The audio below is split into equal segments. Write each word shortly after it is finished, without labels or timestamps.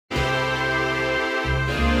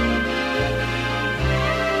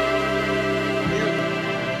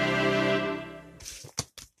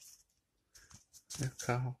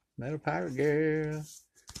Oh, Metal Pirate Girl.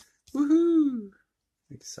 Woohoo!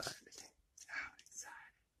 Excited. Oh,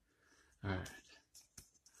 excited. Alright.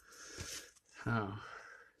 Oh,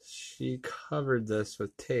 she covered this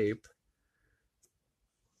with tape.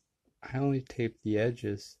 I only taped the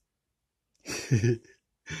edges.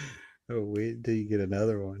 Oh, wait till you get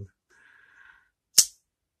another one.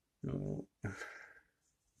 Oh.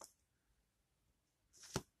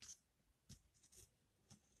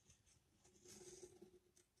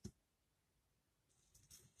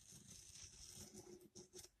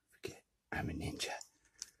 Forget, I'm a ninja.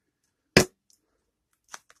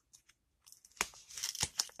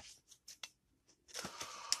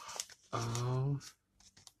 Oh.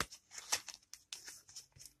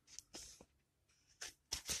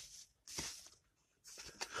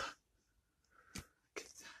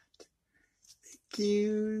 Thank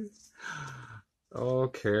you. Oh,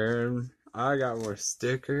 Karen, I got more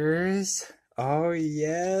stickers. Oh,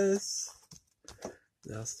 yes. What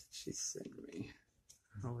else did she send me?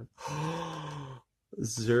 Oh,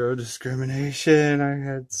 zero discrimination. I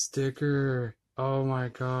had sticker. Oh my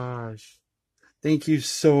gosh. Thank you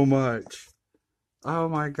so much. Oh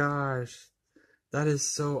my gosh. That is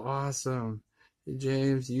so awesome. Hey,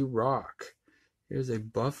 James, you rock. Here's a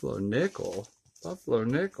Buffalo nickel. Buffalo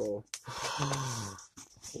nickel.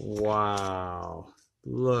 Wow.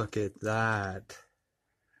 Look at that.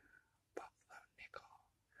 Buffalo nickel.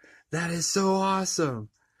 That is so awesome.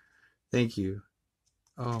 Thank you.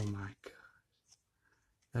 Oh my god.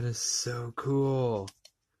 That is so cool.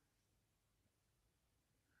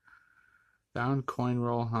 Found Coin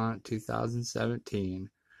Roll Hunt 2017.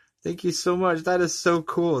 Thank you so much. That is so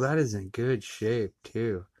cool. That is in good shape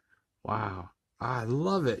too. Wow. I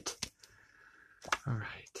love it.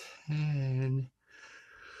 Alright. And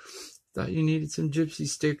thought you needed some gypsy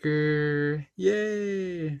sticker.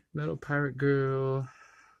 Yay! Metal Pirate Girl.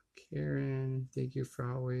 Karen, thank you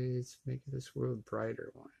for always making this world brighter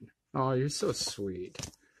one. Oh, you're so sweet.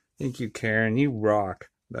 Thank you, Karen. You rock.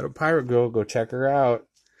 Metal Pirate Girl, go check her out.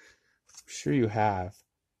 I'm sure you have.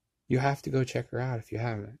 You have to go check her out if you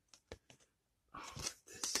haven't. Oh,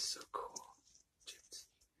 this is so cool. Gypsy.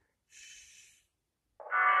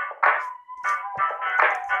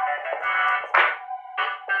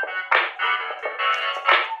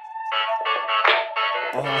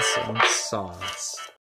 Awesome sauce.